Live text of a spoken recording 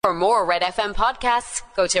For more Red FM podcasts,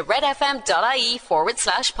 go to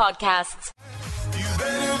redfm.ie/podcasts.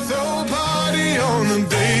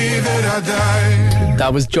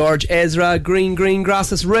 That was George Ezra, Green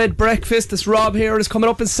Grass. It's Red Breakfast. It's Rob here. It's coming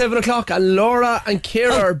up at 7 o'clock. And Laura and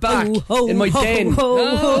Ciara are back in my den.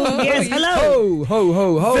 Yes, hello.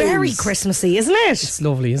 Ho. Very Christmassy, isn't it? It's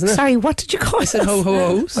lovely, isn't it? Sorry, what did you call it? I said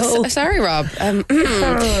ho. Sorry, Rob.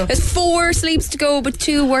 There's 4 sleeps to go, but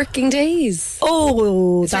 2 working days.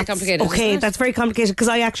 Oh, It's very complicated. Okay, isn't it? that's very complicated because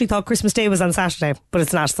I actually thought Christmas Day was on Saturday, but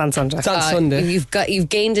it's not. It's on Sunday. It's on Sunday. You've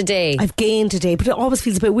gained a day. I've gained a day, but it always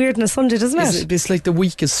feels a bit weird on a Sunday, doesn't it? It's like the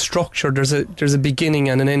week is structured. There's a beginning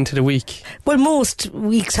and an end to the week. Well, most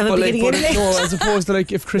weeks have a beginning and an end. No, as opposed to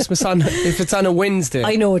like if it's on a Wednesday.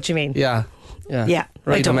 I know what you mean. Yeah.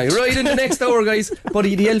 Right in the next hour, guys.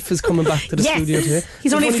 Buddy the Elf is coming back to the studio today.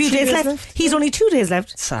 He's only a few days left. He's only 2 days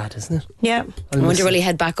left. Sad, isn't it? Yeah. I wonder will he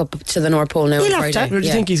head back up to the North Pole now on Friday? Where do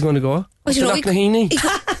you think he's going to go? Well, you know,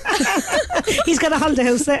 He's got a holiday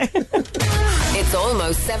house there. It's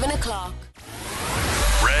almost 7 o'clock.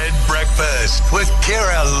 Red Breakfast with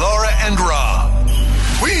Ciara, Laura and Rob.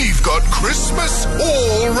 We've got Christmas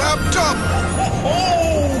all wrapped up.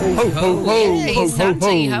 Hey,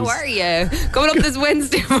 Santi, how are you? Coming up this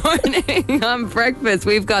Wednesday morning on Breakfast,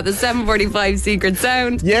 we've got the 7:45 Secret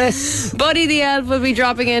Sound. Yes. Buddy the Elf will be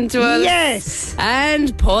dropping into us. Yes.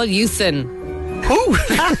 And Paul Hewson.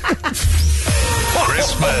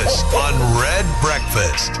 Christmas on Red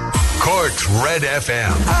Breakfast. Cork's Red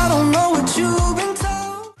FM. I don't know what you've been told.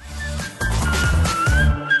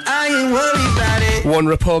 I ain't worried about it. One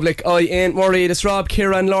Republic, I ain't worried. It's Rob,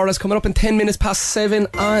 Ciara and Laura's coming up in 10 minutes past 7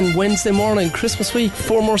 on Wednesday morning, Christmas week.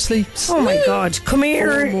 4 more sleeps. Oh my God. Come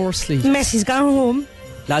here. 4 more sleeps. Messi's gone home.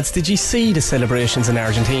 Lads, did you see the celebrations in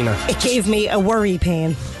Argentina? It gave me a worry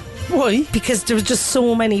pain. Why? Because there was just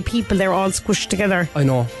so many people. They're all squished together. I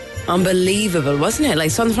know. Unbelievable, wasn't it?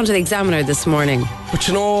 Like, saw in front of the Examiner this morning. But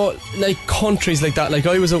you know, like countries like that, like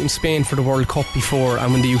I was out in Spain for the World Cup before,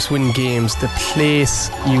 and when they used to win games, the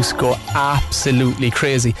place used to go absolutely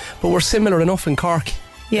crazy. But we're similar enough in Cork.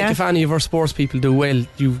 Yeah. Like if any of our sports people do well,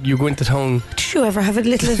 you go into town. Did you ever have a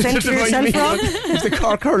little event for yourself, Rob? If the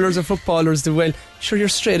Cork hurlers or footballers do well, sure, you're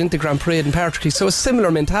straight into Grand Parade and Particularly. So a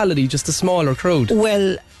similar mentality, just a smaller crowd.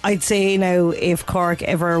 Well, I'd say now if Cork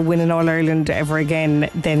ever win an All-Ireland ever again,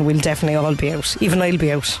 then we'll definitely all be out. Even I'll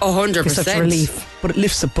be out. 100%. It's such a relief. But it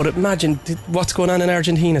lifts it. But imagine what's going on in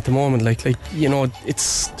Argentina at the moment. Like you know,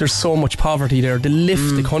 there's so much poverty there. The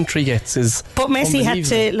lift the country gets is. But Messi had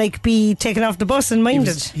to be taken off the bus and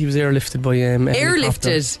minded. He was airlifted by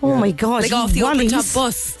Airlifted. Oh my God! Like off the open top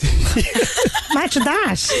bus. Imagine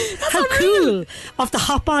that. How cool! Off the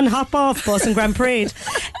hop on, hop off bus in Grand Parade,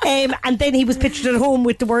 and then he was pictured at home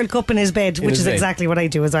with the World Cup in his bed, which is exactly what I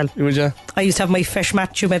do as well. Would you? I used to have my Fesh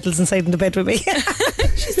Matthew medals inside in the bed with me.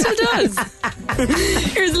 She still does.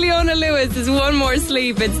 Here's Leona Lewis. There's 1 more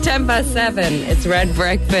sleep. It's 10 past 7. It's Red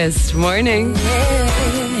Breakfast. Morning.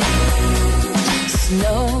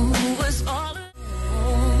 Snow was all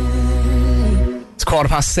It's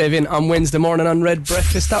 7:15 on Wednesday morning on Red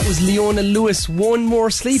Breakfast. That was Leona Lewis. 1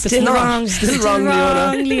 more sleep. Still wrong,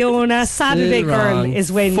 Leona. Saturday Still Girl wrong.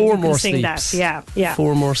 is when 4 you more can sing sleeps. that. Yeah.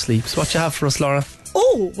 4 more sleeps. What you have for us, Laura?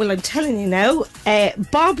 Oh, well, I'm telling you now,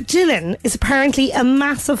 Bob Dylan is apparently a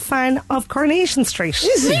massive fan of Coronation Street.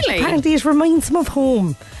 Is he? Really? Apparently it reminds him of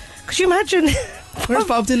home. Could you imagine? Where's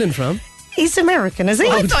Bob Dylan from? He's American, is he?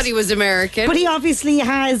 I thought he was American. But he obviously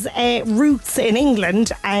has roots in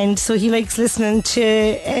England, and so he likes listening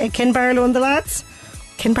to Ken Barlow and the lads.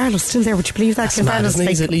 Ken Barlow's still there, would you believe that? That's Ken mad, Barlow's isn't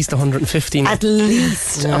he? He's at least 115. At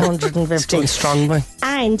least 150. It's going strong, boy.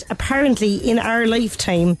 And apparently in our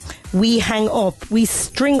lifetime we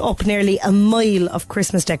string up nearly a mile of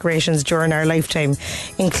Christmas decorations during our lifetime,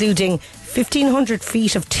 including 1,500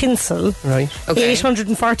 feet of tinsel, Right. Okay.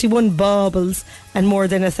 841 baubles, and more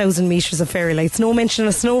than 1,000 metres of fairy lights. No mention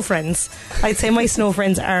of snow friends. I'd say my snow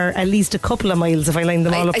friends are at least a couple of miles if I line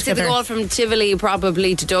them all up I said together. they go all from Tivoli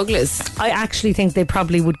probably to Douglas. I actually think they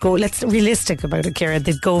probably would go, let's realistic about it, Ciara,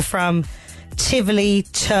 they'd go from Tivoli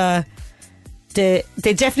to they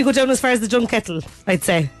definitely go down as far as the Dunkettle, I'd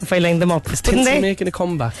say, if I line them up. Wouldn't Tinsel they? making a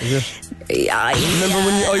comeback, is it? Yeah, I remember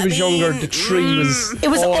when I was younger, the tree was It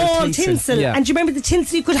was all tinsel. Yeah. And do you remember the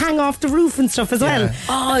tinsel you could hang off the roof and stuff as well?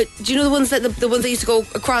 Oh, do you know the ones that the ones that used to go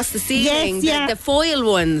across the ceiling? Yes, yeah. The foil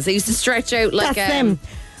ones. They used to stretch out like That's them.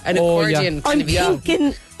 an Oh, accordion. yeah. Kind I'm of, yeah.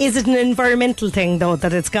 thinking, is it an environmental thing though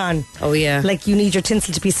that it's gone? Oh yeah. Like you need your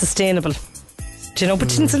tinsel to be sustainable. Do you know? But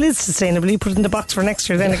tinsel is sustainable. You put it in the box for next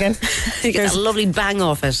year then again. You get a lovely bang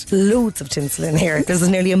off it. Loads of tinsel in here. There's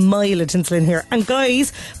nearly a mile of tinsel in here. And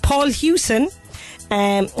guys, Paul Hewson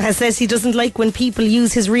has said he doesn't like when people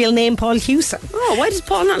use his real name, Paul Hewson. Oh, why does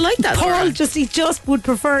Paul not like that? Paul Laura? he just would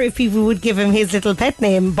prefer if people would give him his little pet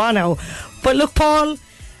name, Bono. But look, Paul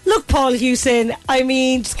Hewson, I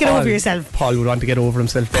mean, just get over yourself. Paul would want to get over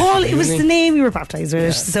himself. Paul, it was the name you were baptised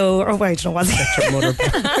with. So, or wait, no, was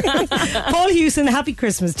it? Paul Hewson, happy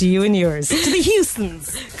Christmas to you and yours. To the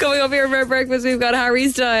Hewsons. Coming up here for breakfast, we've got Harry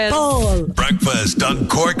Styles. Paul. Breakfast on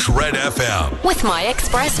Cork's Red FM. With My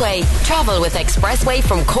Expressway. Travel with Expressway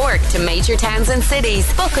from Cork to major towns and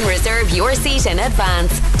cities. Book and reserve your seat in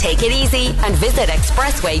advance. Take it easy and visit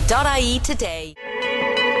expressway.ie today.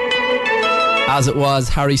 As it was,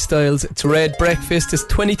 Harry Styles. It's Red Breakfast. It's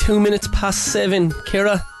 22 minutes past 7.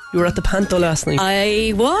 Ciara, you were at the Panto last night.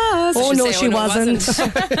 I was. Oh, no, she wasn't.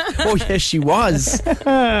 Oh, yes, she was.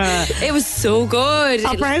 It was so good.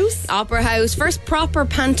 Opera House? Opera House. First proper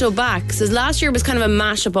panto back. So last year was kind of a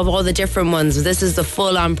mashup of all the different ones. This is the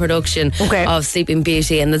full-on production of Sleeping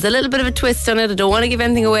Beauty. And there's a little bit of a twist on it. I don't want to give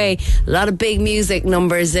anything away. A lot of big music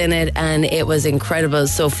numbers in it. And it was incredible.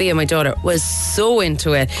 Sophia, my daughter, was so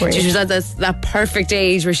into it. Great. She was at that perfect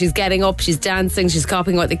age where she's getting up, she's dancing, she's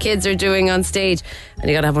copying what the kids are doing on stage. And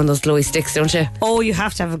you got to have one of those glowy sticks, don't you? Oh, you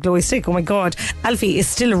have to have a glowy stick. Oh my God. Alfie is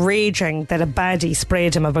still raging that a baddie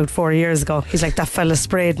sprayed him about 4 years ago. He's like, that fella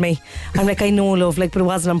sprayed me. I'm like, I know, love, like, but it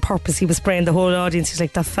wasn't on purpose. He was spraying the whole audience. He's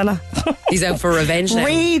like, that fella. He's out for revenge now.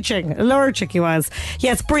 Raging, allergic he was.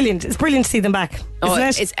 Yeah, it's brilliant. It's brilliant to see them back. Isn't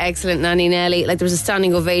it? It's excellent, Nanny Nelly. Like, there was a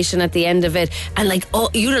standing ovation at the end of it, and like, oh,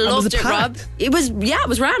 you'd have loved it, Rob. It was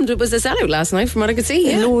rammed. It was a sellout last night, from what I could see.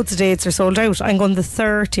 Yeah. Loads of dates are sold out. I'm going the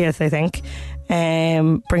 30th, I think.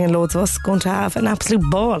 Bringing loads of us, going to have an absolute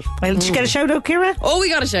ball. Did you get a shout out, Ciara? Oh, we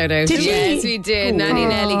got a shout out. Did you? Yes, we did. Nanny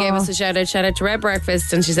Nelly gave us a shout out. Shout out to Red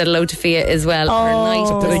Breakfast, and she said hello to Fia as well. Her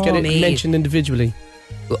night Did I get it made. mentioned individually?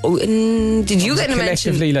 Did you get a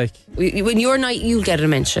mention? Collectively, like. When your night, you'll get a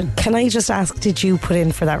mention. Can I just ask, did you put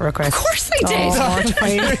in for that request? Of course I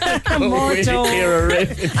did. Morto.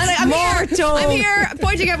 And I'm here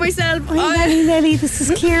pointing at myself. Nelly, this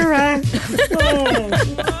is Ciara.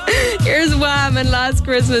 Here's Wham! And Last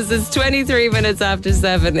Christmas. It's 23 minutes after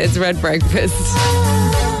 7. It's Red Breakfast.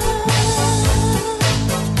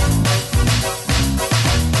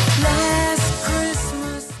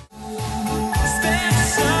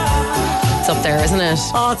 It's up there, isn't it?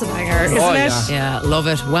 Oh, it's a banger, isn't it? Yeah, love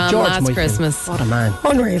it. Wham! George Last Michael. Christmas. What a man.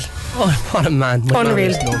 Unreal. Oh, what a man. My Unreal. mum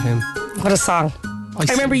used to love him. What a song. I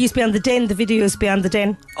remember you used to be on the Den. The video used to be on the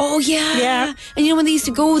Den. Oh, yeah. Yeah. And you know when they used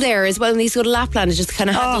to go there as well, when they used to go to Lapland, it just kind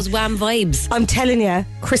of had those Wham vibes. I'm telling you,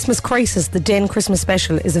 Christmas Crisis, the Den Christmas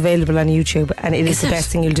special, is available on YouTube, and it is the best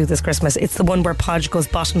thing you'll do this Christmas. It's the one where Podge goes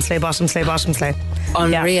bottom sleigh, bottom sleigh, bottom sleigh.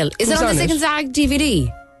 Unreal. Yeah. Is it Who's on the on Sick it? and Zag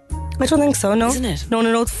DVD? I don't think so, no. Isn't it?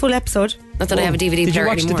 No, it's full episode. Not that I have a DVD Did you player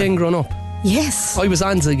watch anymore. the thing growing up? Yes. I was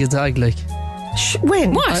on Zig and Zag, like.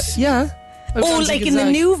 When? What? Yeah. I was Oh, on Zig like and in the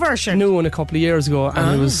Zag. new version? New one a couple of years ago,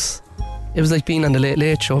 and it was like being on the Late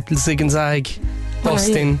Late Show. Zig and Zag,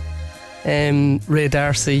 Dustin, Ray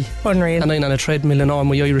Darcy, Unreal. and I'm on a treadmill and all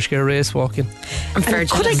my Irish girl race walking. I'm fair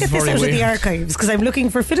Could I jealous. get this very out of the weird. archives? Because I'm looking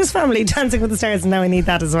for Fittest Family, Dancing with the Stars, and now I need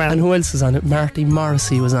that as well. And who else was on it? Marty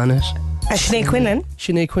Morrissey was on it. Sinead Quinlan.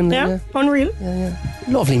 Sinead Quinlan. Yeah, unreal.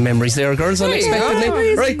 Lovely memories there, girls, you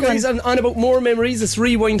unexpectedly. go. Right, guys, on about more memories. It's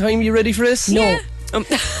rewind time. You ready for this? No.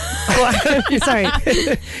 Sorry.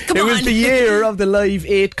 It was the year of the Live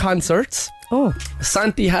 8 concerts. Oh.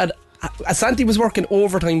 Santi was working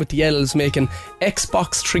overtime with the Elves, making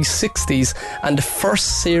Xbox 360s, and the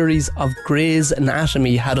first series of Grey's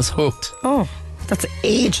Anatomy had us hooked. Oh, that's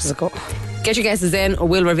ages ago. Get your guesses in, or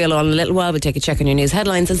we'll reveal all in a little while. We'll take a check on your news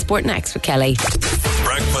headlines and sport next with Kelly.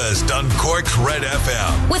 Breakfast on Cork's Red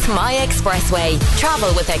FM. With My Expressway. Travel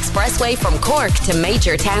with Expressway from Cork to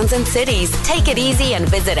major towns and cities. Take it easy and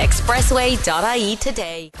visit expressway.ie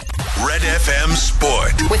today. Red FM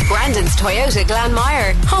Sport. With Grandin's Toyota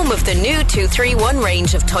Glanmire, home of the new 231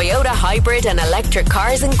 range of Toyota hybrid and electric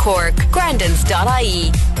cars in Cork.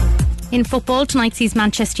 Grandins.ie. In football, tonight sees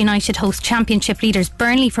Manchester United host Championship leaders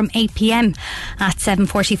Burnley from 8pm. At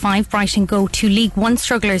 7:45, Brighton go to League One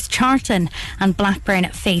strugglers Charlton, and Blackburn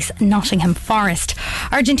face Nottingham Forest.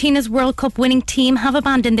 Argentina's World Cup winning team have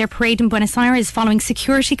abandoned their parade in Buenos Aires following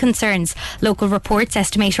security concerns. Local reports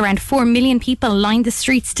estimate around 4 million people lined the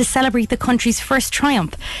streets to celebrate the country's first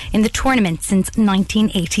triumph in the tournament since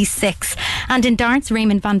 1986. And in darts,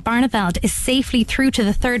 Raymond van Barneveld is safely through to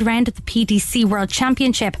the third round of the PDC World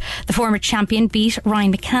Championship. The former champion beat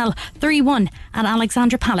Ryan McCall 3-1 at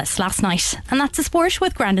Alexandra Palace last night. And that's the sport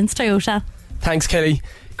with Grandin's Toyota. Thanks, Kelly.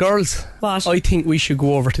 Girls, What? I think we should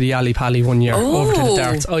go over to the Alley Pally one year, over to the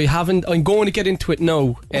darts. I'm going to get into it now.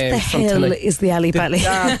 What the hell is the Alley Pally? The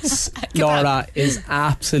darts, Laura, is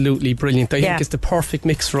absolutely brilliant. I think it's the perfect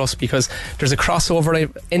mix for us because there's a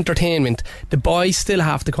crossover entertainment. The boys still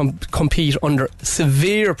have to compete under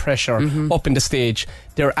severe pressure up in the stage.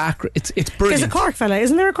 They're accurate. It's brilliant. There's a Cork fella,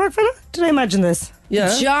 isn't there a Cork fella? Did I imagine this?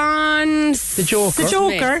 Yeah. John The Joker. The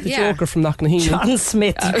Joker. The Joker from Knocknaheeny. John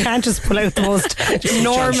Smith. You can't just pull out the most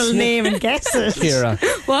normal name and guess it. Ciara.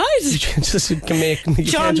 What? You just can make.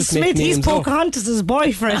 John Smith, he's Pocahontas'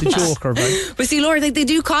 boyfriend. The Joker, right? But see, Laura, they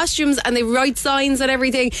do costumes and they write signs and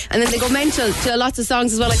everything, and then they go mental to lots of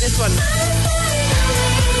songs as well, like this one.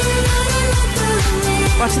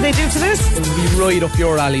 What do they do to this? It'll be right up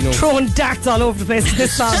your alley now. Throwing darts all over the place in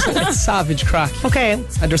this song. It's savage crack. Okay.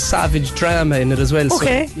 And there's savage drama in it as well.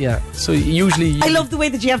 Okay. So, yeah. So usually... I love the way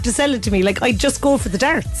that you have to sell it to me. Like, I just go for the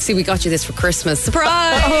darts. See, we got you this for Christmas.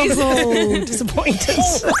 Surprise! Oh, disappointed.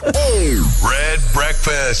 Red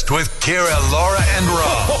Breakfast with Ciara, Laura and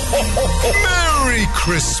Rob. Merry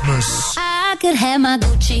Christmas. I could have my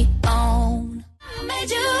Gucci on.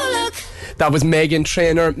 Made you look. That was Megan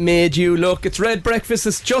Trainor, Made You Look. It's Red Breakfast.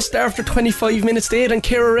 It's just after 25 minutes to 8. And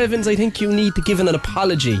Ciara Evans, I think you need to give an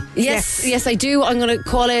apology. Yes, I do. I'm going to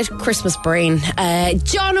call it Christmas Brain.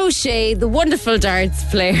 John O'Shea, the wonderful darts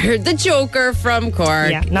player, the Joker from Cork.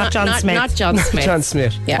 Yeah, not John Smith. Not John Smith. John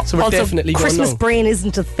Smith. Yeah. So we're Also, definitely going Christmas now. brain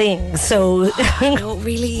isn't a thing, so No,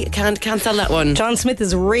 really, can't sell that one. John Smith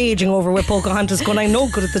is raging over with Pocahontas going, I'm no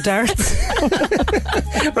good at the darts.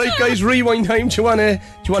 Right, guys, rewind time. Do you want to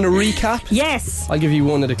recap? Yes. I'll give you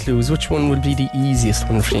one of the clues. Which one would be the easiest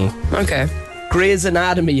one for you? Okay. Grey's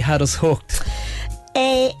Anatomy had us hooked.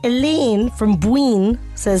 Elaine from Buin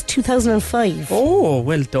says 2005. Oh,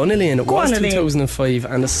 well done, Elaine. It Go was on, Elaine. 2005,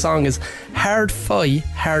 and the song is Hard Fi,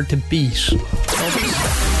 Hard to Beat.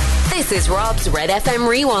 This is Rob's Red FM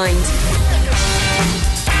Rewind.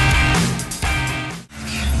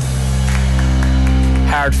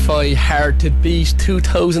 Hard Fi, Hard to Beat,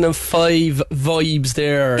 2005 vibes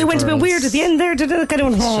there. It went a bit girls. weird at the end there, didn't it? Kind of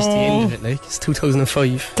went, It's just the end of it, like. It's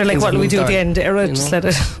 2005. They're like, Things what do we moved do at on, the end? Era, you just know? let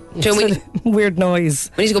it. Joe, we- Just let it- weird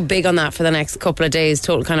noise. We need to go big on that for the next couple of days.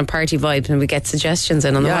 Total kind of party vibes, and we get suggestions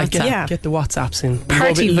in on the Yeah, WhatsApp. get the WhatsApps in.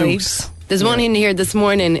 Party Rub it vibes. loose. There's one in here this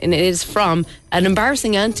morning, and it is from an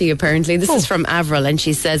embarrassing auntie, apparently. This is from Avril, and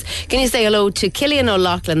she says, can you say hello to Killian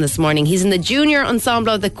O'Loughlin this morning? He's in the junior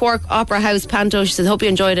ensemble of the Cork Opera House Panto. She says, hope you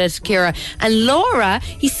enjoyed it, Ciara. And Laura,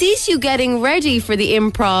 he sees you getting ready for the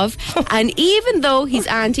improv, and even though his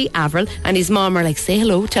auntie, Avril, and his mom are like, say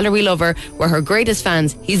hello, tell her we love her, we're her greatest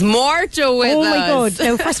fans, he's Marto with Oh us. my God.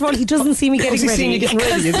 Now, first of all, he doesn't see me getting Does he ready. see you getting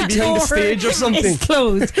ready? Is he behind the Door stage or something? It's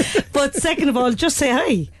closed. But second of all, just say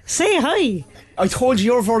hi. Say hi. I told you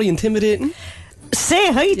you're very intimidating.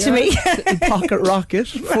 Say hi to me. Pocket rocket,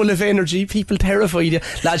 full of energy. People terrified you.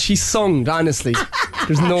 Lad, she sung, honestly.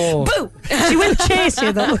 There's no... Boo! She will chase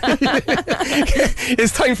you though.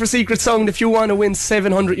 It's time for Secret Sound. If you want to win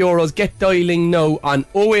 €700, get dialing now on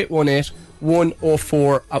 0818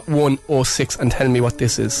 104 at 106 and tell me what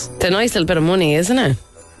this is. It's a nice little bit of money, isn't it?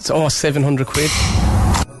 It's 700 quid.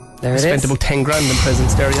 There I it spent is. about 10 grand in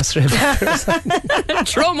presents there yesterday.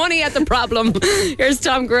 Throw money at the problem. Here's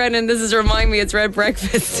Tom Grennan. This is Remind Me. It's Red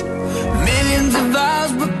Breakfast. Millions of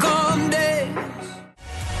hours become days.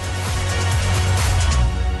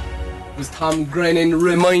 It was Tom Grennan,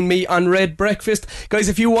 Remind Me on Red Breakfast. Guys,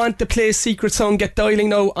 if you want to play Secret Sound, get dialing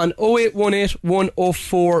now on 0818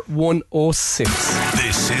 104 106.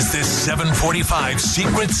 This is the 745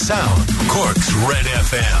 Secret Sound, Cork's Red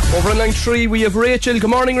FM. Over on line 3, we have Rachel. Good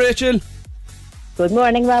morning, Rachel. Good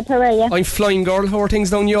morning, Rob. How are you? I'm flying, girl. How are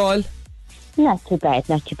things down you all? Not too bad,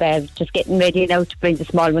 not too bad. Just getting ready now to bring the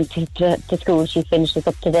small one to school. She finishes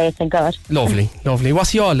up today, thank God. Lovely, lovely.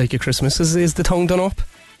 What's you all like at Christmas? Is the town done up?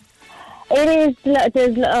 It is.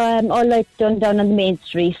 There's all lights done down on the main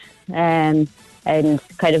street, and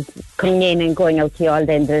kind of coming in and going out to all.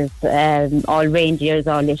 Then there's all reindeers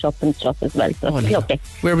all lit up and stuff as well. So it's lovely.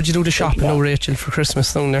 Where would you do the shopping now, Rachel, for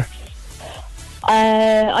Christmas down there?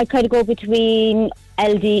 I kind of go between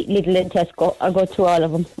Aldi, Lidl, and Tesco. I go to all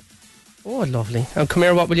of them. Oh, lovely. And come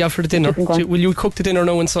here, what will you have for the dinner? Chicken corn. Will you cook the dinner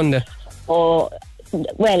now on Sunday? Oh,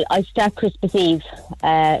 well, I start Christmas Eve,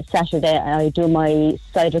 Saturday. I do my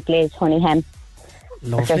cider glazed honey ham.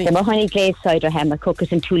 Lovely. So my honey glazed cider ham, I cook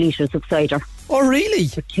it in 2 litres of cider Oh, really?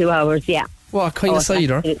 for 2 hours, yeah. What kind of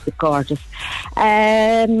cider? It's gorgeous. What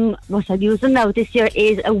I'm using now this year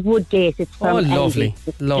is a Woodgate. It's from lovely, Aldi.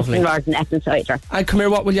 It's lovely. Just Northern apple cider. And come here,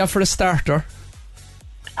 what will you have for a starter?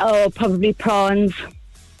 Oh, probably prawns.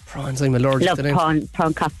 Prawns, I'm allergic Love to them.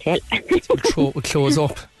 prawn cocktail. My throat will close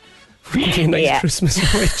up. Really nice Christmas,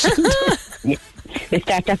 Rachel. We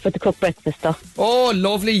start off with the cooked breakfast though. Oh,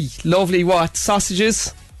 lovely, lovely. What?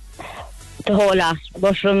 Sausages? The whole lot.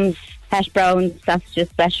 Mushrooms, hash browns, sausages,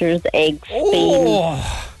 rashers, eggs, beans.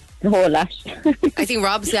 The whole lot. I think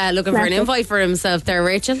Rob's looking for an invite for himself there,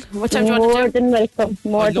 Rachel. What time do you want to do? More than welcome.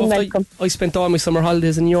 More than welcome. I spent all my summer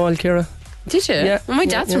holidays in Niel, Ciara. Did you? Yeah. Well, my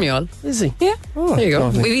dad's from Niel. Is he? Yeah. Oh, there you go.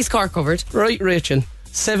 lovely. We've East Cork covered. Right, Rachel.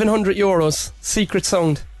 €700. Secret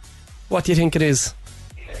sound. What do you think it is?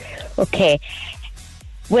 Okay.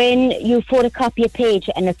 When you photocopy a page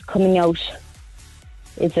and it's coming out,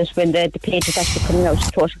 is it when the page is actually coming out,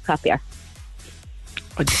 photocopier?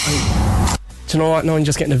 Do you know what? Now I'm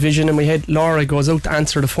just getting a vision in my head. Laura goes out to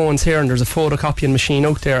answer the phones here, and there's a photocopying machine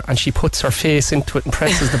out there, and she puts her face into it and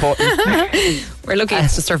presses the button. We're looking at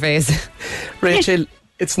just her face. Rachel,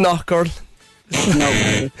 it's not, girl.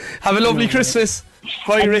 No. Have a lovely Christmas.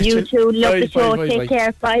 Bye, And Rachel. you too. Love Bye, the show. bye, Take bye.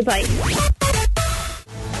 care. Bye-bye.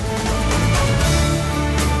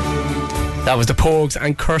 That was the Pogues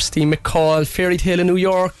and Kirsty McCall, Fairy Tale of New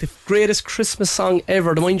York, the greatest Christmas song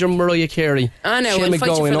ever, the Mind Your Mariah Carey. I know, Shane we'll fight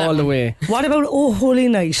you for McGowan that all the one. way. What about Oh Holy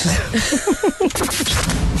Night?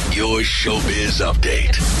 Your showbiz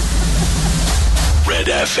update. Red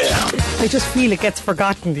FM. I just feel it gets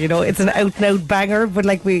forgotten, you know. It's an out-and-out banger, but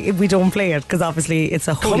like we don't play it because obviously it's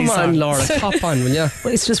a holy Come song. on, Laura, top on, will ya?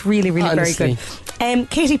 But it's just really, really Honestly. very good.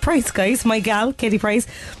 Katie Price, guys, my gal, Katie Price,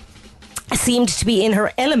 seemed to be in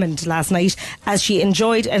her element last night as she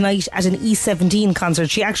enjoyed a night at an E17 concert.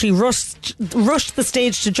 She actually rushed the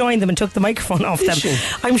stage to join them and took the microphone off them.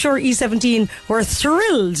 I'm sure E17 were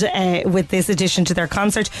thrilled with this addition to their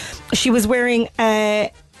concert. She was wearing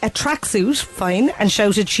a tracksuit, fine, and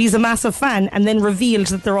shouted she's a massive fan, and then revealed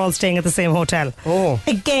that they're all staying at the same hotel. Oh.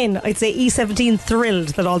 Again, I'd say E17 thrilled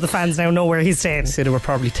that all the fans now know where he's staying. Say they were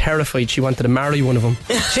probably terrified she wanted to marry one of them.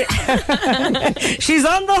 She's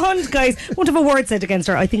on the hunt, guys. Won't have a word said against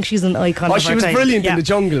her. I think she's an icon. Oh, of she our was time. brilliant Yeah. in the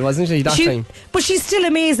jungle, wasn't she, that time? But she's still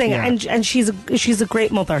amazing, Yeah. and she's a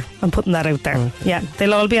great mother. I'm putting that out there. Yeah,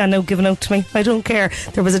 they'll all be on now giving out to me. I don't care.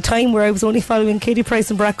 There was a time where I was only following Katie Price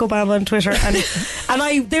and Barack Obama on Twitter, and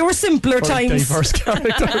they were simpler times. Diverse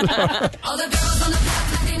character.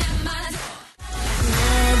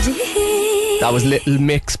 That was Little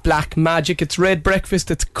Mix, Black Magic. It's Red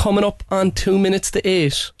Breakfast. It's coming up on 2 minutes to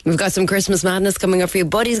 8. We've got some Christmas madness coming up for you.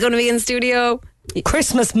 Buddy's going to be in studio.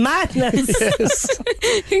 Christmas madness. Yes.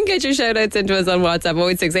 You can get your shout outs into us on WhatsApp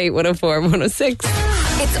 0868 104 106.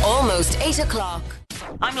 It's almost 8 o'clock.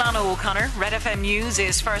 I'm Lana O'Connor. Red FM News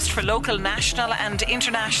is first for local, national and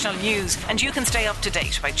international news, and you can stay up to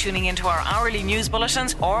date by tuning into our hourly news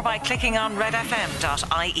bulletins or by clicking on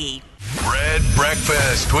redfm.ie. Red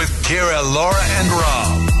Breakfast with Ciara, Laura and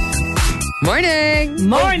Rob. Morning.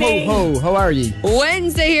 Morning. Ho, ho, how are you?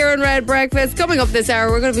 Wednesday here on Red Breakfast. Coming up this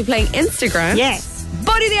hour, we're going to be playing Instagram. Yes.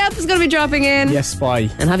 Buddy the Elf is going to be dropping in. Yes, bye.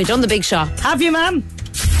 And have you done the big shop? Have you, ma'am?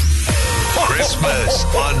 Christmas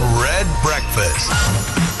on Red Breakfast.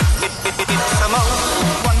 It's the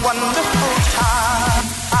most wonderful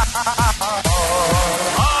time.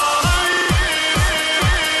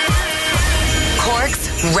 Cork's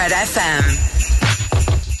Red FM.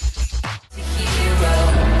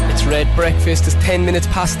 It's Red Breakfast. It's 10 minutes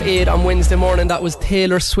past 8 on Wednesday morning. That was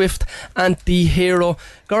Taylor Swift and The Hero.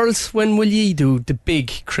 Girls, when will ye do the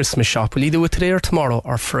big Christmas shop? Will you do it today or tomorrow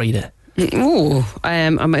or Friday? Ooh,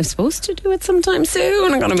 am I supposed to do it sometime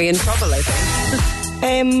soon? I'm going to be in trouble, I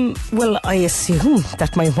think. Well, I assume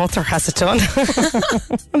that my mother has it done.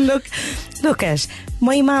 Look at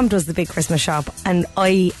my mum does the big Christmas shop, and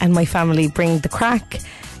I and my family bring the crack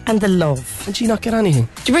and the love. Did you not get anything?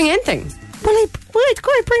 Did you bring anything? Well, I'd go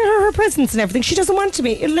and bring her presents and everything. She doesn't want to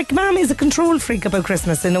be. Like, Mum is a control freak about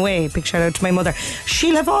Christmas in a way. Big shout out to my mother.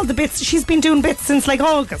 She'll have all the bits. She's been doing bits since like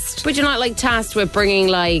August. But you're not like tasked with bringing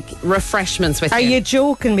like refreshments with Are you? you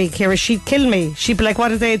joking me, Ciara? She'd kill me. She'd be like,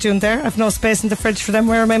 what are they doing there? I've no space in the fridge for them.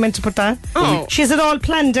 Where am I meant to put that? Oh. She has it all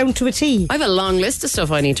planned down to a T. I have a long list of stuff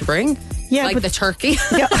I need to bring. Yeah, like but- the turkey.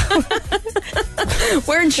 Yeah.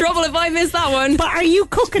 We're in trouble if I miss that one. But are you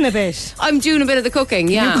cooking a bit? I'm doing a bit of the cooking,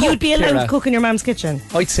 yeah. You'd be allowed Ciara. to cook in your mum's kitchen.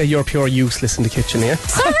 I'd say you're pure useless in the kitchen, yeah?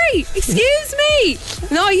 Sorry, excuse me.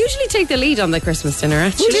 No, I usually take the lead on the Christmas dinner,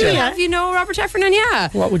 actually. Do you? Have you know Robert Heffernan? Yeah.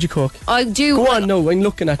 What would you cook? I do. Go on, no, I'm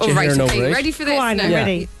looking at you Oh, right, here now, okay. right? Ready for this? Go on, now? I'm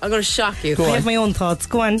ready. I'm going to shock you. Go I on. have my own thoughts.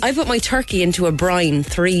 Go on. I put my turkey into a brine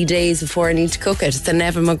 3 days before I need to cook it. It's the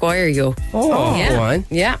Neville Maguire yo. Oh, Yeah. go on.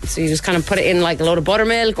 Yeah, so you just kind of put it in like a load of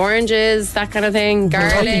buttermilk, oranges, that kind of thing,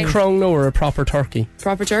 Turkey garlic. crown now or a proper turkey?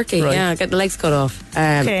 Proper turkey, Right. yeah, get the legs cut off.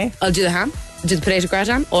 Okay. I'll do the ham. do the potato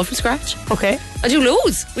gratin all from scratch. Okay. I do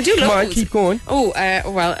loads. We do loads. Come on, keep going. Oh,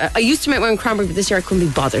 I used to make my own cranberry, but this year I couldn't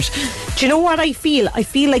be bothered. Do you know what I feel? I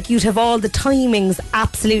feel like you'd have all the timings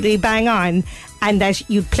absolutely bang on, and that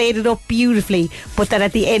you played it up beautifully, but that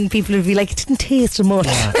at the end people would be like, it didn't taste much.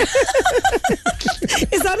 Yeah.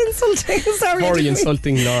 Is that insulting? Sorry. Very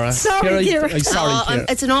insulting, Laura. Sorry, Ciara. Sorry, Ciara.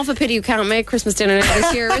 It's an awful pity you can't make Christmas dinner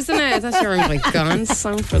this year, isn't it? That's your like gone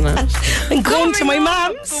song for that. I'm going to my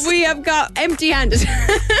mum's. We have got empty-handed.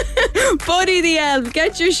 Buddy the Elf,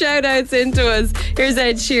 get your shout-outs into us. Here's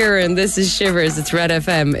Ed Sheeran. This is Shivers. It's Red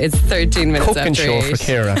FM. It's 13 minutes Cooking after show 8. for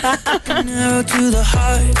Ciara.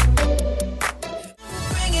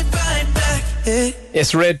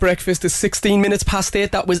 Yes, Red Breakfast is 16 minutes past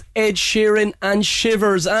 8. That was Ed Sheeran and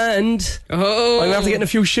Shivers. And I'm after getting a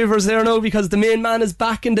few shivers there now because the main man is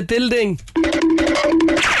back in the building.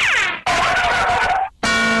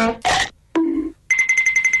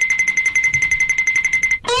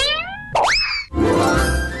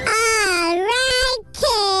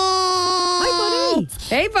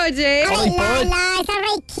 Hey, buddy. Alright, Lola.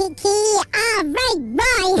 Alright, Kiki. Alright,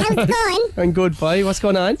 Roy. How's it going? I'm good, bye. What's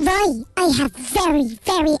going on? Roy, I have very,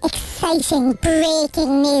 very exciting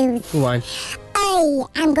breaking news. Go on. I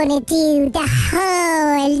am going to do the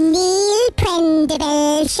whole Neil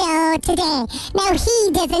Prendable show today. Now,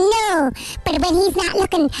 he doesn't know, but when he's not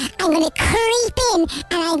looking, I'm going to creep in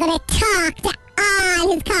and I'm going to talk to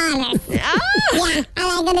all his callers. Yeah, and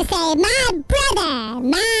I'm going to say, my brother,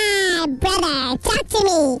 talk to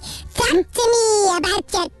me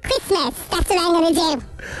about your Christmas. That's what I'm going to do.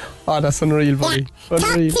 Oh, that's unreal, buddy. Yeah.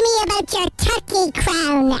 Talk to me about your turkey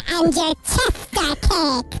crown and your chester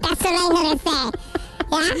cake. That's what I'm going to say.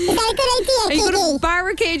 Yeah? Is that a good idea, Are you going to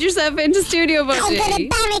barricade yourself into studio, buddy? I'm going to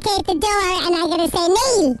barricade the door and I'm going to say,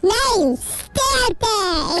 Neil, stay out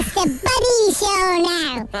there. It's the Buddy Show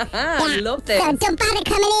now. I love this. So don't bother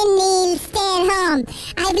coming in, Neil. Stay at home.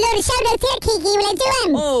 I have a load of shout-outs here, Kiki. Will I do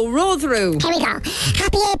them? Oh, roll through. Here we go.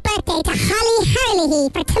 Happy 8th birthday to Holly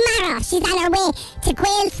Hurley for tomorrow. She's on her way to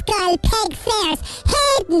Gaelskull Peg Fairs.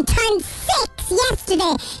 Hayden turned 6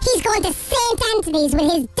 yesterday. He's going to St. Anthony's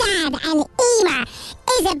with his dad and Emer.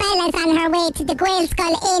 Isabella's on her way to the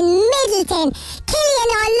Gaelskull in Middleton. Killian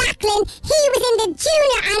O'Loughlin, he was in the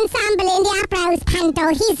junior ensemble in the Opera House Panto.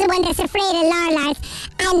 He's the one that's afraid of Lorlas.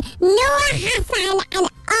 And Noah Hassan and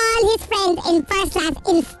all his friends in first class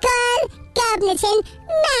in Skull, Gobniton,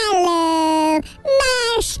 Mallow,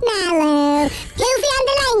 Marshmallow. Who's on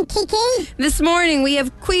the line, Kiki? This morning we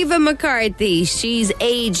have Quiva McCarthy. She's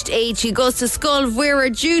aged 8. She goes to Skull Vira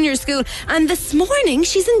Junior School. And this morning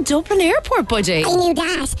she's in Dublin Airport, buddy. I knew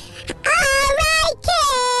that. All right, kid.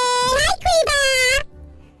 Hi,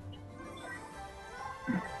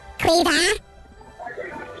 Quiva.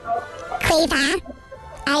 Quiva,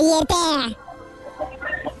 are you there?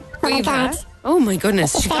 Oh my God. Oh my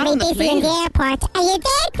goodness. It's very busy in the airport. Are you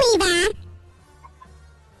there, Quiva?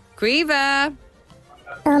 Quiva.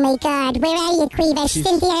 Oh my God, where are you, Quiva? She's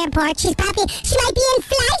in the airport. She might be in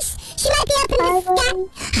flight. She might be up in the sky.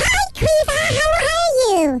 Hi, Quiva, how are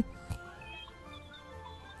you?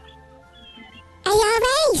 Are you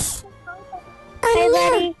alright? Oh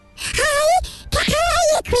no. Hi, how are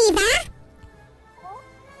you, Quiva?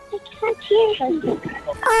 I can't hear her.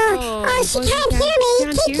 Oh, she can't hear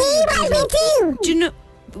me. Kiki, what do we do? Do you know...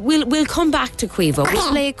 We'll come back to Quiva. Okay. We'll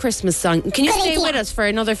play a Christmas song. Can you stay with us for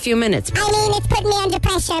another few minutes? I mean, it's putting me under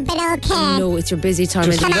pressure, but okay. No, it's your busy time.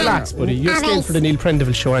 Just relax, buddy. You're staying for the Neil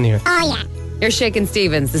Prendable show anyway. Oh, yeah. You're Shakin'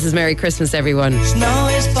 Stevens. This is Merry Christmas, everyone. Snow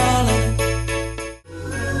is falling.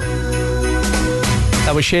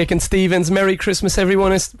 That was Shakin' Stevens. Merry Christmas,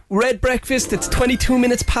 everyone. It's Red Breakfast. It's 22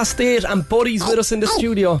 minutes past 8 and Buddy's with us in the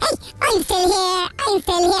studio. Hey, I'm still here.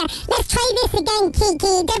 Let's try this again,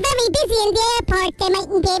 Kiki. They're very busy in the airport. They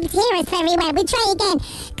mightn't be able to hear us very well. We'll try again.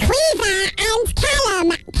 Quiva and Callum,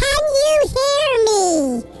 can you hear me?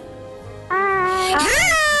 Hi. All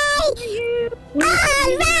right,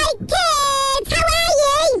 kids. How are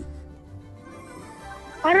you?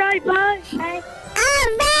 All right, bye. All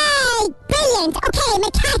right, brilliant. Okay,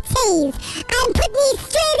 McCarthy's. I'm putting you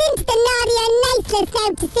straight into the naughty and nice list now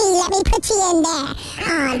to see. Let me put you in there.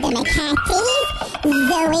 All the McCarthy's,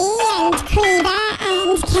 Zoe and Quiva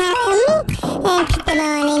and Karen. And put them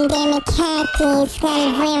all in there, McCarthy's,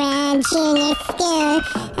 Galvira Junior School.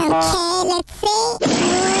 Okay, let's see.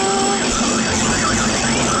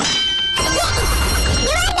 Yes!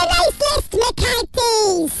 You're on the nice list,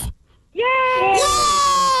 McCarthy's. Yay!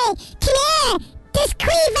 Yay! Come here! Does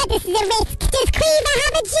Quiva, this is a risk, does Quiva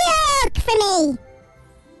have a joke for me?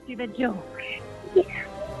 Give a joke. Yeah.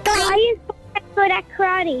 Go on. Why is so good at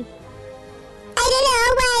karate? I don't know,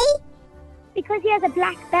 why? Because he has a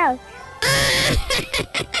black belt.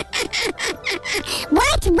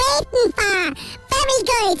 What waiting for? Very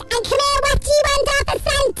good. And come here, what do you want off a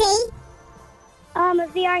Santi? A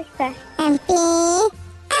VR set. And B.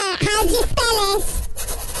 How do you spell it?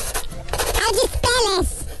 How do you spell it?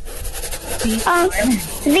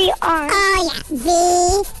 VR. Oh yeah,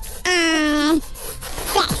 VR.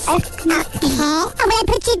 Okay. And will I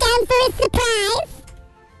put you down for a surprise?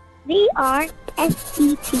 VR.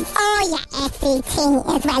 SET. Oh yeah, SET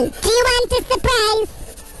as well. Do you want a surprise?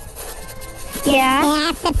 Yeah.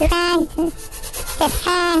 Yeah, surprise.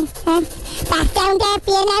 Back down there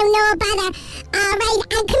for you now, no bother. Alright,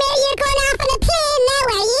 and come here, you're going off on a plane now,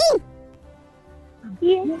 are you?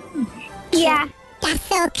 Yeah. That's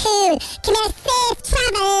so cool. Come here, safe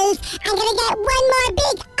travels. I'm gonna get one more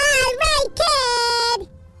big alright, kid.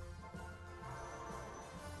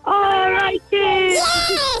 Alright, kid.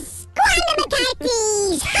 Yes! Go on, the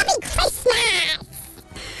McCarthy's. Happy Christmas.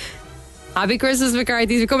 Happy Christmas,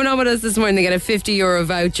 McCarthy's. We're coming on with us this morning to get a €50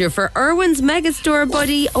 voucher for Irwin's Megastore,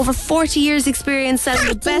 buddy. Over 40 years experience selling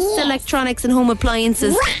the best electronics and home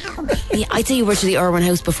appliances. Wow. Yeah, I'd say you were to the Irwin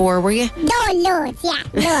house before, were you? No, loads, yeah,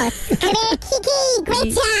 loads. Come here, Kiki.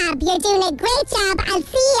 Great job. You're doing a great job. I'll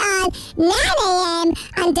see you all 9 a.m.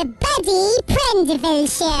 on the Buddy Prendeville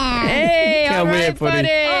show. Hey, Can't all right, wait, buddy. buddy.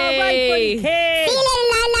 All right, buddy. Hey. See you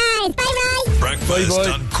later, live. Bye-bye. Breakfast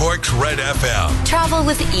on Cork's Red FM. Travel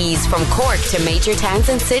with ease from Cork to major towns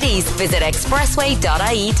and cities. Visit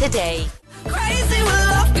expressway.ie today. Crazy what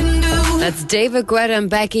love can do. That's David Guetta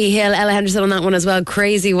and Becky Hill. Ella Henderson on that one as well.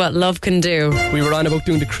 Crazy what love can do. We were on about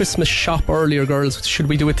doing the Christmas shop earlier, girls. Should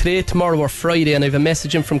we do it today, tomorrow or Friday? And I have a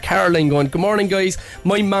message in from Caroline going, good morning, guys.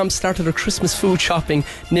 My mum started her Christmas food shopping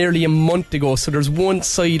nearly a month ago, so there's one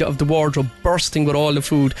side of the wardrobe bursting with all the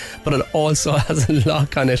food, but it also has a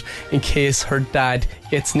lock on it in case her dad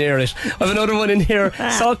gets near it. I have another one in here.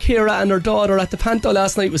 Saw Ciara and her daughter at the Panto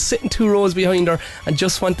last night, was sitting 2 rows behind her, and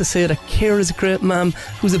just want to say that Ciara's a great mum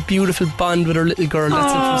who's a beautiful bond with her little girl.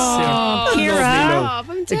 That's it from Sarah. Ciara.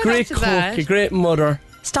 A great cook, a great mother.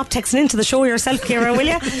 Stop texting into the show yourself, Ciara, will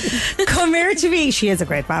you? Come here to me. She is a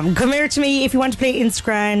great mom. Come here to me. If you want to play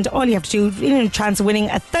Instagram, all you have to do, in a chance of winning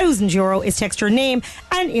 €1,000, is text your name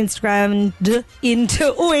and Instagram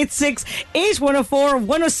into 086 8104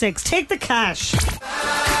 106. Take the cash.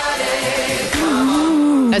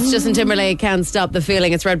 That's Justin Timberlake, Can't Stop the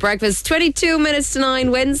Feeling. It's Red Breakfast, 22 minutes to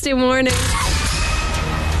 9, Wednesday morning.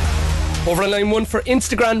 Over on line 1 for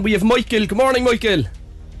Instagram, we have Michael. Good morning, Michael.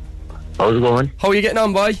 How's it going? How are you getting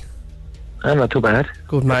on, boy? I'm not too bad.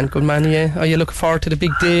 Good man, yeah. Are you looking forward to the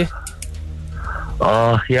big day?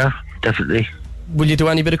 Yeah, definitely. Will you do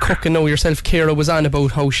any bit of cooking now yourself? Ciara was on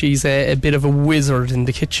about how she's a bit of a wizard in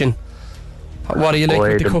the kitchen. What are you like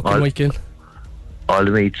with the cooking, Michael? All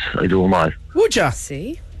the meats, I do them all. Would ya?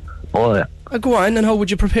 See? Oh, yeah. Go on, and how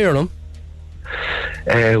would you prepare them?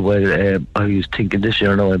 I was thinking this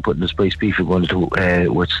year now I'm putting the spiced beef I'm going to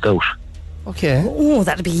with stout. Okay. Oh,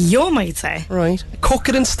 that'd be yum, I'd say. Right. Cook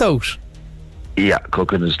it in stout? Yeah,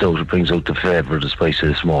 cooking and stout, it brings out the flavour of the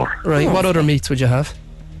spices more. Right. What other meats would you have?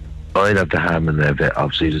 I'd have the ham and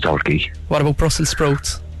obviously the turkey. What about Brussels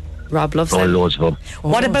sprouts? Rob loves them. Loads of them.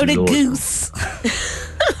 What about a goose?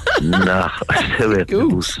 Nah, still it.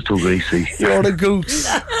 Goose is too greasy. You're a goose.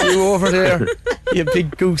 You over there. You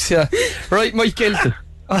big goose, yeah. Right, Michael.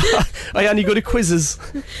 Are you any good at quizzes?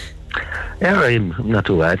 Yeah, I'm not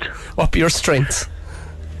too bad. What be your strengths?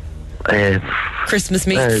 Christmas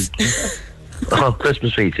meats.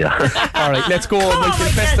 Christmas meats, yeah. Alright, let's go, Michael.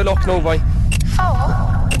 Best of luck now, boy. 4,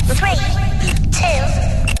 3, 2,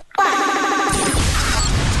 1.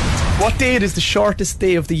 What date is the shortest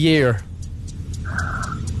day of the year?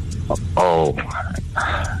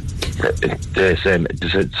 The same.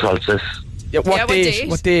 Is it solstice? Yeah, what date?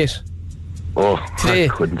 What date? Oh, today. I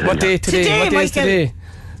couldn't tell What you. day today? What day is today?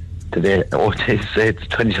 Today. Oh, it's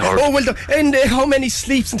 23rd. Oh, well done. And how many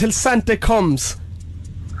sleeps until Santa comes?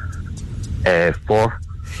 4.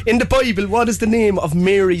 In the Bible, what is the name of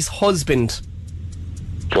Mary's husband?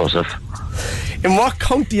 Joseph. In what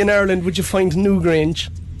county in Ireland would you find Newgrange?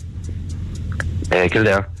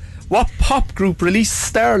 Kildare. What pop group released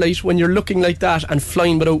Starlight When You're Looking Like That and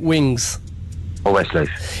Flying Without Wings? Oh, Westlife.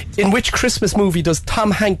 In which Christmas movie does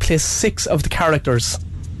Tom Hanks play 6 of the characters?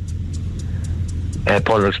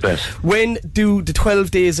 Polar Express. When do the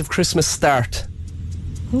 12 days of Christmas start?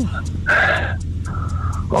 The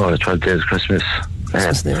 12 days of Christmas.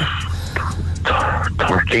 13th.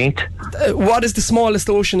 What is the smallest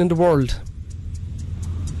ocean in the world?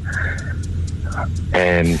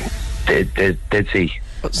 Dead Sea.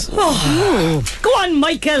 Go on,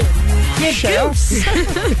 Michael.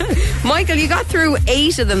 Michael, you got through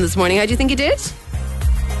 8 of them this morning. How do you think you did?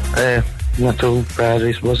 Not too bad,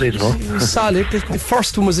 I suppose. I don't know. Solid. The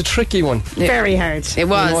first one was a tricky one. Very hard. It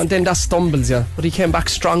was. And then that stumbles you. But he came back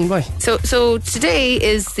strong by. So today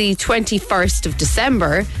is the 21st of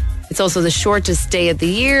December. It's also the shortest day of the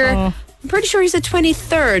year. I'm pretty sure he said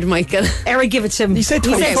 23rd, Michael. Eric, give it to him. He said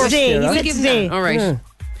 21st. He said today. All right.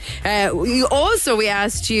 We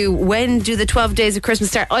asked you, when do the 12 days of Christmas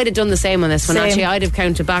start? I'd have done the same on this one. Actually, I'd have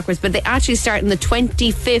counted backwards, but they actually start on the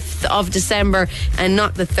 25th of December and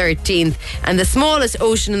not the 13th. And the smallest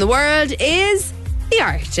ocean in the world is the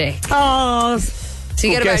Arctic. Oh, so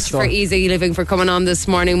you get a voucher for Easy Living for coming on this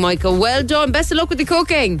morning, Michael. Well done. Best of luck with the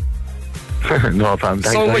cooking. No problem.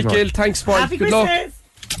 Thanks, Michael, thanks, boy. Happy Good Christmas. luck.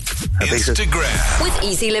 Instagram. With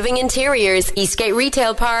Easy Living Interiors, Eastgate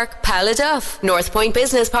Retail Park, Paladuff, North Point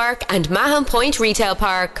Business Park, and Mahon Point Retail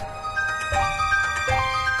Park.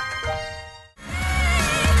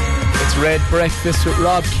 It's Red Breakfast with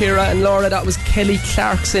Rob, Ciara and Laura. That was Kelly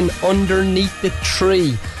Clarkson, Underneath the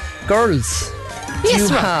Tree. Girls, do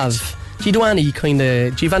you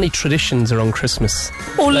have any traditions around Christmas?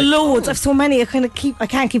 Oh, loads. I've so many. I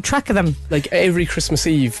can't keep track of them. Like every Christmas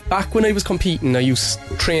Eve. Back when I was competing, I used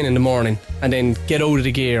to train in the morning and then get out of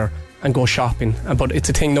the gear and go shopping. But it's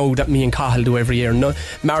a thing now that me and Cahill do every year. No,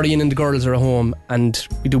 Marion and the girls are at home and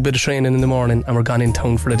we do a bit of training in the morning and we're gone in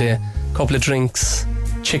town for the day. Couple of drinks,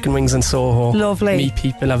 chicken wings in Soho. Lovely. Meet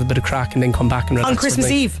people, have a bit of crack and then come back and relax. On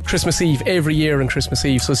Christmas Eve? Christmas Eve, every year on Christmas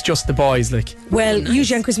Eve. So it's just the boys, like. Well,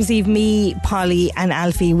 usually on Christmas Eve, me, Polly and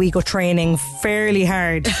Alfie, we go training fairly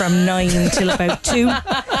hard from 9 till about 2.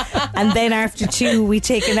 And then after 2, we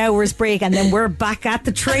take an hour's break and then we're back at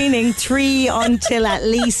the training 3 until at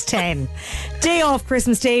least 10. Day off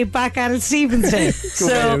Christmas Day, back at it Stephen's Day.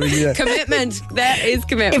 So commitment. That is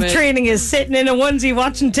commitment. If training is sitting in a onesie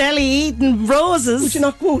watching telly eating roses. Would you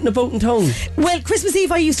not go out and about in town? Well, Christmas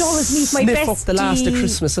Eve I used to always meet my bestie. Up the last of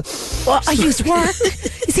Christmas. Well, I used to work.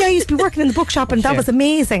 You see, I used to be working in the bookshop and that was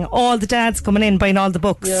amazing. All the dads coming in buying all the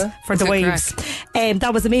books for the wives.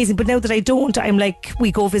 That was amazing. But now that I don't, I'm like,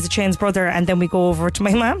 we go visit Shane's brother and then we go over to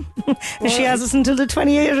my mum. And she has us until the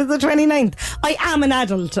 28th or the 29th. I am an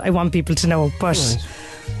adult, I want people to know, but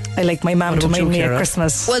I like my mum to remind me at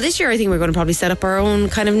Christmas. Well, this year I think we're going to probably set up our own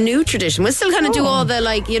kind of new tradition. We'll still kind of do all the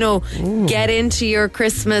get into your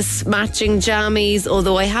Christmas matching jammies,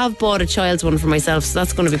 although I have bought a child's one for myself, so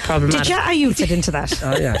that's going to be problematic. Did you fit into that?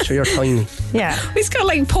 Oh yeah, sure, you're tiny. Yeah. It's got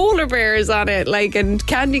like polar bears on it, and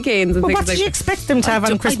candy canes and things like that. What did you expect them to have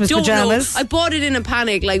on Christmas pyjamas? I bought it in a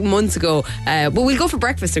panic like months ago. But we'll go for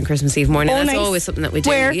breakfast on Christmas Eve morning. That's always something that we do.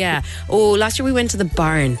 Where? Yeah. Oh, last year we went to the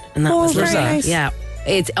barn and that was lovely. Nice. Yeah.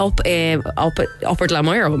 It's up at Upper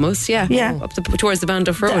Glamire almost, up towards the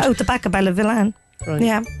Banduff Road. Out the back of Bellavillan. Right.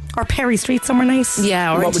 Yeah. Or Perry Street, somewhere nice.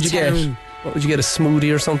 Yeah, or what would you get? What would you get? A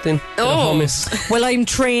smoothie or something? Oh. Hummus? Well, I'm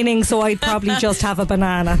training, so I'd probably just have a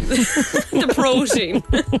banana. The protein.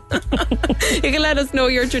 You can let us know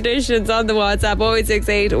your traditions on the WhatsApp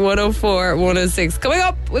 0868 104 106. Coming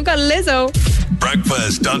up, we've got Lizzo.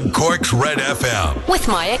 Breakfast on Cork's Red FM. With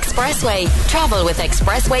My Expressway. Travel with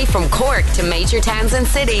Expressway from Cork to major towns and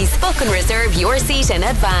cities. Book and reserve your seat in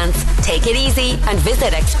advance. Take it easy and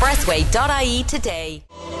visit expressway.ie today.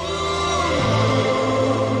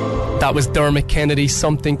 That was Dermot Kennedy,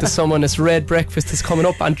 Something to Someone. As Red Breakfast is coming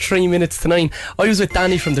up on 3 minutes to 9. I was with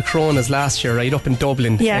Danny from the Coronas last year, right up in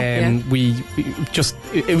Dublin. We just,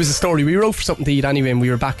 it was a story. We were out for something to eat anyway, and we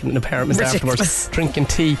were back in an apartment afterwards drinking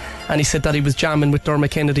tea. And he said that he was jamming with Dermot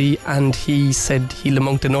Kennedy, and he said he'll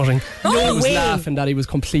amount to nothing. He was laughing that he was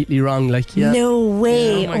completely wrong. No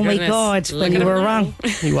way. Oh my God. Well, you were wrong.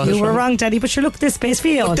 You were wrong, Daddy. But sure, look, this space for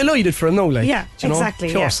you. But delighted for him, no? Yeah, exactly.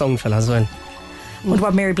 Pure sound fella as well. Wonder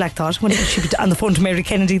what Mary Black thought. Wonder if she'd be on the phone to Mary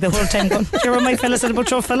Kennedy the whole time going, do you hear what my fella said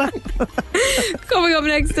about your fella? Coming up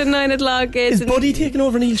next at 9 o'clock is Buddy taking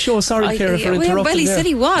over Neil's show? Sorry, Ciara, for interrupting. Well, he said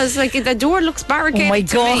he was. The door looks barricaded. Oh my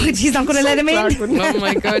God, he's not going to let him in. Oh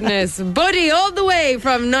my goodness. Buddy, all the way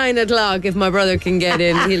from 9 o'clock. If my brother can get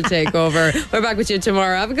in, he'll take over. We're back with you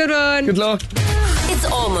tomorrow. Have a good one. Good luck. It's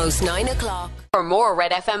almost 9 o'clock. For more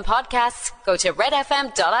Red FM podcasts, go to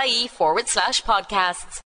redfm.ie/podcasts.